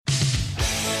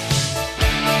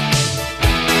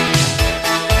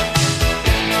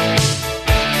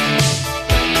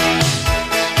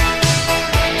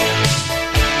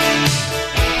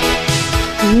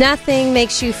Nothing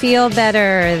makes you feel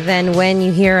better than when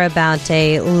you hear about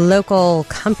a local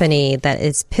company that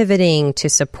is pivoting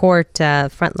to support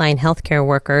frontline healthcare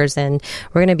workers. And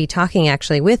we're going to be talking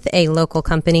actually with a local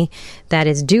company that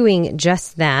is doing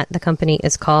just that. The company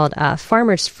is called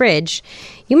Farmer's Fridge.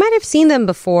 You might have seen them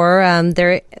before.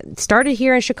 They're started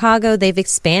here in Chicago. They've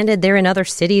expanded. They're in other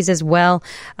cities as well.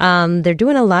 They're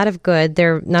doing a lot of good.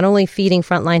 They're not only feeding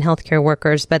frontline healthcare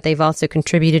workers, but they've also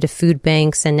contributed to food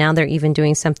banks, and now they're even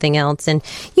doing something else. And,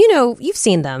 you know, you've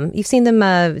seen them. You've seen them,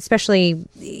 especially,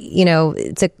 you know,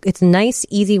 it's a nice,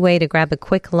 easy way to grab a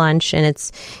quick lunch, and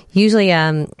it's usually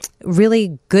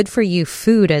really good for you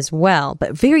food as well,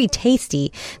 but very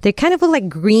tasty. They kind of look like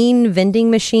green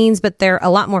vending machines, but they're a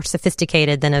lot more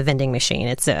sophisticated than a vending machine.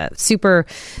 It's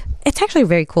actually a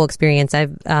very cool experience.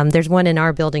 There's one in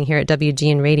our building here at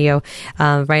WGN Radio,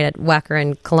 right at Wacker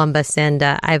and Columbus, and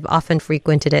I've often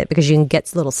frequented it because you can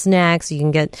get little snacks, you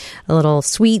can get little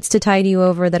sweets to tide you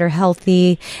over that are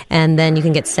healthy, and then you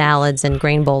can get salads and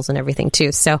grain bowls and everything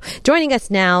too. So joining us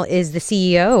now is the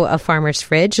CEO of Farmer's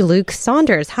Fridge, Luke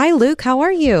Saunders. Hi, Luke. How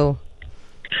are you?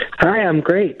 Hi, I'm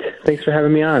great. Thanks for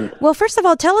having me on. Well, first of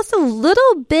all, tell us a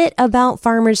little bit about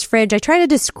Farmer's Fridge. I try to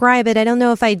describe it. I don't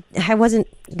know if I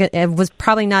was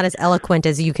probably not as eloquent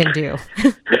as you can do.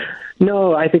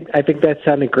 No, I think that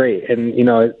sounded great. And, you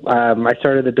know, I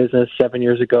started the business 7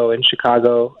 years ago in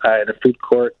Chicago at a food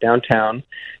court downtown.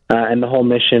 And the whole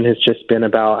mission has just been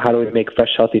about how do we make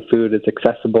fresh, healthy food as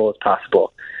accessible as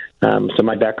possible. So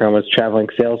my background was traveling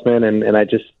salesman, and I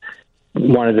just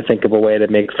wanted to think of a way to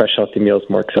make fresh, healthy meals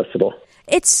more accessible.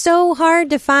 It's so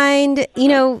hard to find, you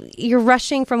know, you're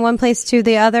rushing from one place to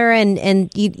the other, and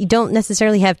you don't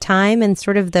necessarily have time, and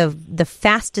sort of the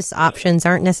fastest options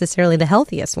aren't necessarily the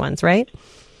healthiest ones, right?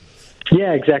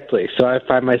 Yeah, exactly. So I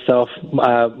find myself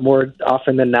more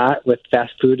often than not with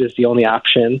fast food as the only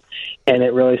option. And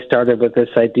it really started with this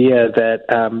idea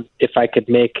that if I could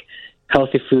make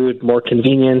healthy food more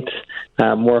convenient,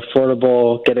 more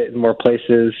affordable, get it in more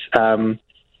places,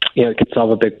 you know, it could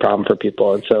solve a big problem for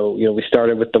people. And so, you know, we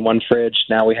started with the one fridge.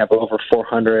 Now we have over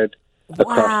 400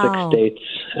 across 6 states.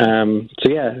 So,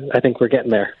 yeah, I think we're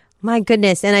getting there. My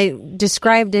goodness. And I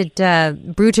described it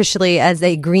brutishly as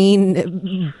a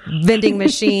green vending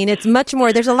machine. It's much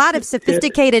more. There's a lot of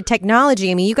sophisticated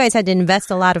technology. I mean, you guys had to invest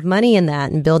a lot of money in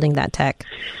that and building that tech.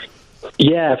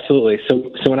 Yeah, absolutely.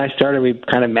 So when I started, we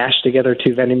kind of mashed together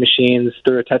two vending machines,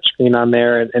 threw a touchscreen on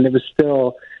there, and it was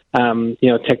still, you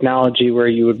know, technology where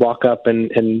you would walk up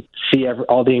and see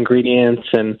all the ingredients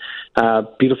and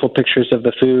beautiful pictures of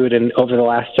the food. And over the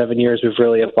last 7 years, we've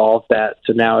really evolved that.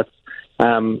 So now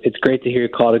it's great to hear you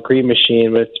call it a green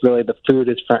machine, but it's really the food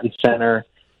is front and center,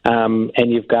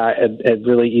 and you've got a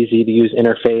really easy to use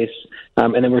interface.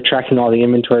 And then we're tracking all the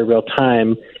inventory real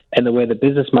time. And the way the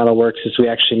business model works is we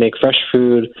actually make fresh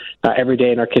food every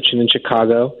day in our kitchen in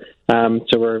Chicago.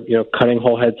 So we're, you know, cutting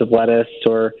whole heads of lettuce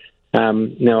or, you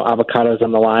know, avocados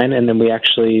on the line. And then we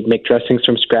actually make dressings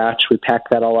from scratch. We pack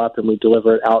that all up and we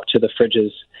deliver it out to the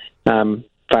fridges 5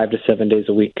 to 7 days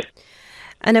a week.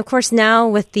 And of course, now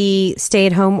with the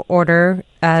stay-at-home order,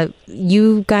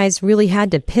 you guys really had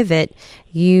to pivot.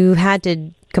 You had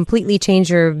to completely change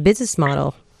your business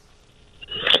model.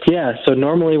 Yeah, so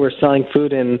normally we're selling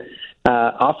food in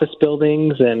office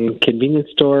buildings and convenience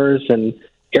stores and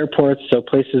airports, so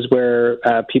places where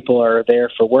people are there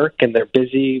for work and they're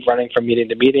busy running from meeting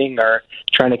to meeting or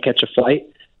trying to catch a flight.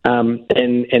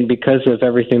 And because of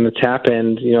everything that's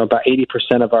happened, you know, about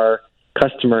 80% of our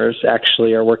customers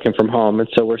actually are working from home. And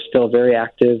so we're still very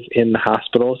active in the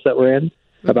hospitals that we're in.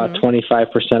 Mm-hmm. About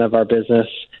 25% of our business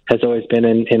has always been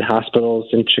in hospitals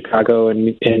in Chicago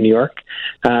and in New York.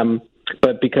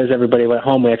 But because everybody went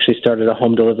home, we actually started a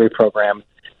home delivery program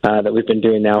that we've been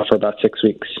doing now for about 6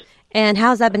 weeks. And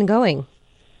how's that been going?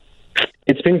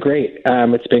 It's been great.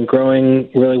 It's been growing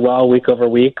really well week over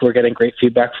week. We're getting great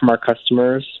feedback from our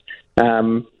customers.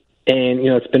 And, you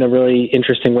know, it's been a really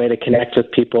interesting way to connect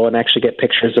with people and actually get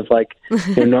pictures of, like,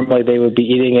 you know, normally they would be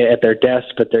eating it at their desk,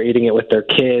 but they're eating it with their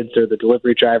kids or the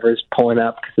delivery drivers pulling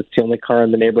up because it's the only car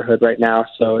in the neighborhood right now.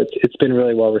 So it's been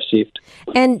really well received.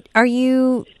 And are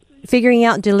you figuring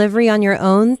out delivery on your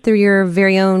own through your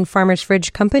very own Farmer's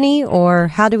Fridge company, or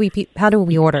how do we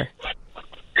order?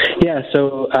 Yeah,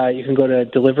 so you can go to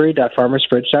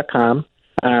delivery.farmersfridge.com.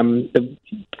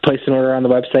 Place an order on the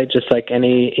website, just like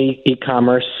any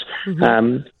e-commerce.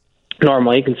 Mm-hmm.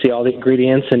 Normally, you can see all the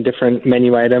ingredients and different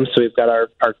menu items. So we've got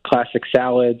our classic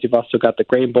salads. You've also got the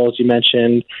grain bowls you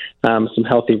mentioned, some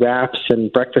healthy wraps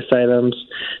and breakfast items.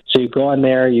 So you go on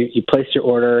there, you place your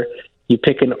order, you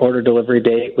pick an order delivery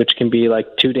date, which can be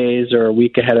like 2 days or a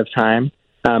week ahead of time.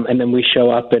 and then we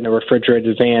show up in a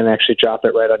refrigerated van and actually drop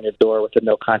it right on your door with a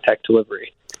no-contact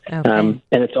delivery. Okay. And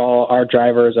it's all our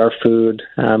drivers, our food,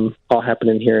 all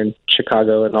happening here in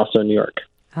Chicago and also in New York.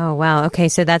 Oh, wow. Okay,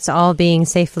 so that's all being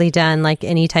safely done like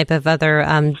any type of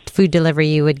other food delivery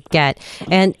you would get.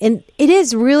 And it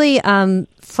is really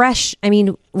fresh. I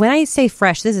mean, when I say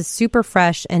fresh, this is super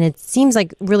fresh, and it seems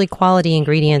like really quality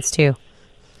ingredients, too.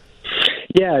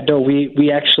 Yeah, no,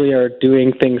 we actually are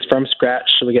doing things from scratch.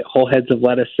 So we get whole heads of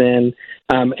lettuce in.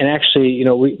 And actually,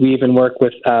 we even work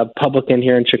with Publican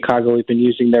here in Chicago. We've been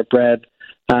using their bread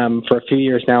for a few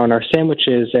years now in our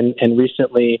sandwiches. And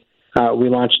recently we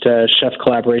launched a chef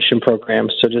collaboration program.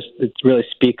 So it really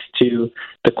speaks to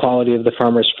the quality of the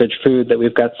Farmer's Fridge food that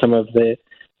we've got some of the,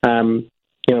 some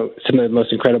of the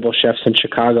most incredible chefs in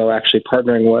Chicago actually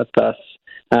partnering with us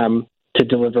to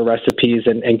deliver recipes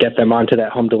and get them onto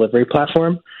that home delivery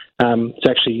platform. So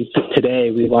actually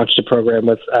today we launched a program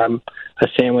with a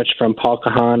sandwich from Paul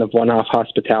Kahan of One Off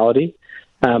Hospitality.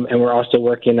 And we're also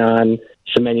working on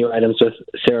some menu items with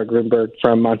Sarah Grunberg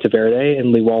from Monteverde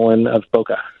and Lee Wolin of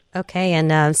Boca. Okay,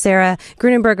 and Sarah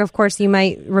Grunenberg, of course, you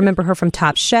might remember her from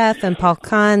Top Chef, and Paul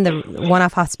Kahn, the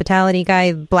one-off hospitality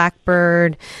guy,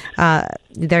 Blackbird.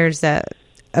 There's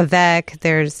Avec,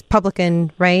 there's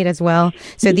Publican, right, as well.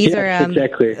 So these are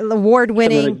exactly.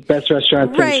 award-winning. Some of the best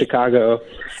restaurants right. in Chicago,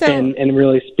 so, and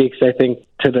really speaks, I think,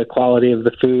 to the quality of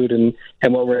the food and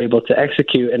what we're able to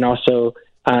execute, and also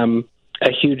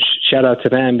a huge shout-out to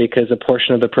them because a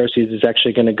portion of the proceeds is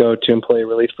actually going to go to employee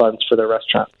relief funds for their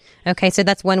restaurant. Okay, so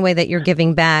that's one way that you're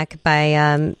giving back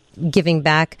by giving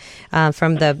back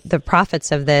from the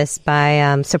profits of this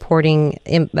by supporting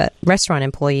restaurant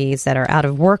employees that are out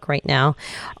of work right now.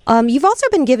 You've also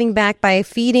been giving back by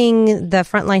feeding the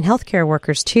frontline healthcare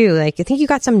workers too. Like, I think you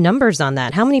got some numbers on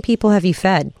that. How many people have you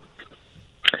fed?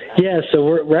 Yeah, so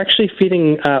we're actually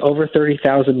feeding over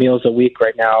 30,000 meals a week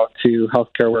right now to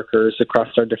healthcare workers across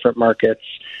our different markets.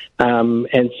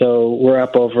 And so we're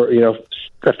up over,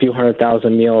 a few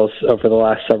 100,000 meals over the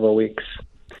last several weeks.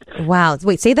 Wow.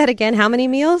 Wait, say that again. How many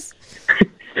meals?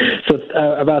 So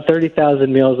about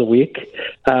 30,000 meals a week.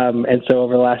 And so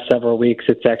over the last several weeks,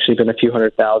 it's actually been a few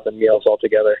 100,000 meals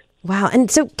altogether. Wow. And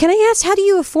so can I ask, how do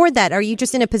you afford that? Are you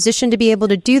just in a position to be able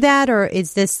to do that? Or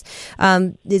is this,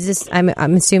 I'm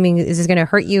assuming, is this going to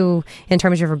hurt you in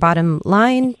terms of your bottom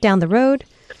line down the road?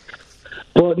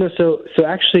 Well, no. So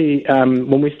actually,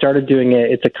 when we started doing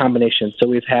it, it's a combination. So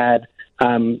we've had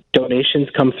donations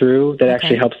come through that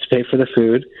actually helps to pay for the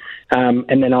food.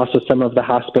 And then also some of the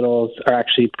hospitals are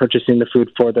actually purchasing the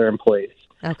food for their employees.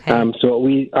 Okay.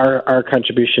 So our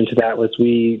contribution to that was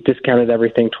we discounted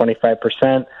everything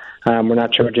 25%. We're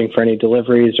not charging for any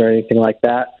deliveries or anything like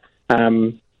that.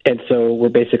 And so we're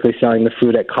basically selling the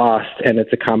food at cost, and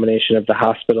it's a combination of the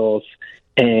hospitals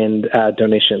and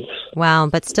donations. Wow,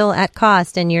 but still at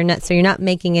cost, and you're not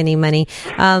making any money.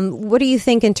 What do you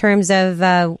think in terms of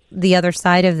the other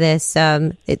side of this?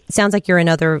 It sounds like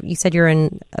you said you're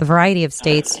in a variety of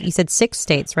states. You said 6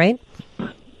 states, right?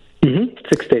 Mm-hmm.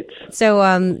 6 states. So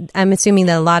I'm assuming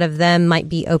that a lot of them might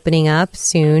be opening up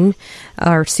soon,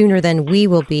 or sooner than we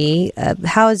will be.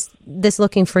 How is this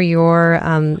looking for your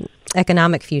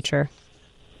economic future?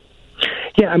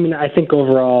 Yeah, I mean, I think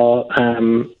overall,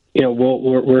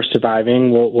 we're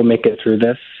surviving. We'll make it through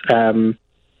this, and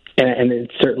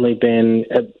it's certainly been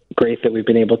great that we've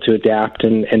been able to adapt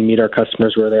and meet our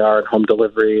customers where they are at home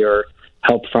delivery or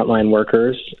help frontline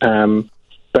workers.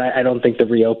 But I don't think the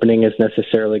reopening is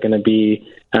necessarily going to be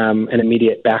an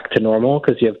immediate back to normal,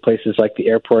 because you have places like the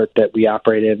airport that we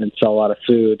operate in and sell a lot of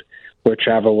food where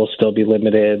travel will still be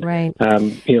limited. Right.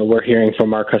 We're hearing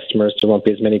from our customers there won't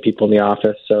be as many people in the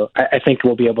office. So I think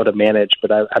we'll be able to manage,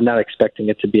 but I'm not expecting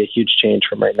it to be a huge change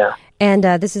from right now. And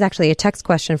this is actually a text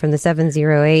question from the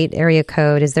 708 area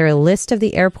code. Is there a list of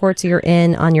the airports you're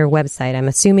in on your website? I'm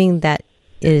assuming that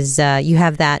is you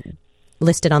have that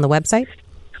listed on the website?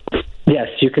 Yes,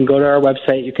 you can go to our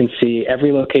website. You can see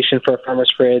every location for a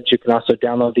Farmer's Fridge. You can also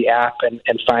download the app and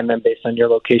find them based on your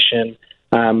location.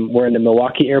 We're in the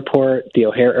Milwaukee Airport, the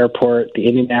O'Hare Airport, the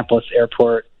Indianapolis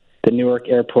Airport, the Newark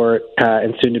Airport,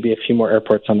 and soon to be a few more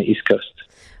airports on the East Coast.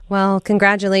 Well,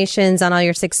 congratulations on all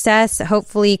your success.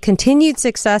 Hopefully continued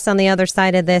success on the other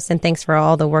side of this, and thanks for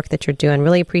all the work that you're doing.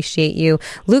 Really appreciate you.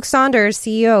 Luke Saunders,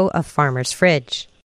 CEO of Farmer's Fridge.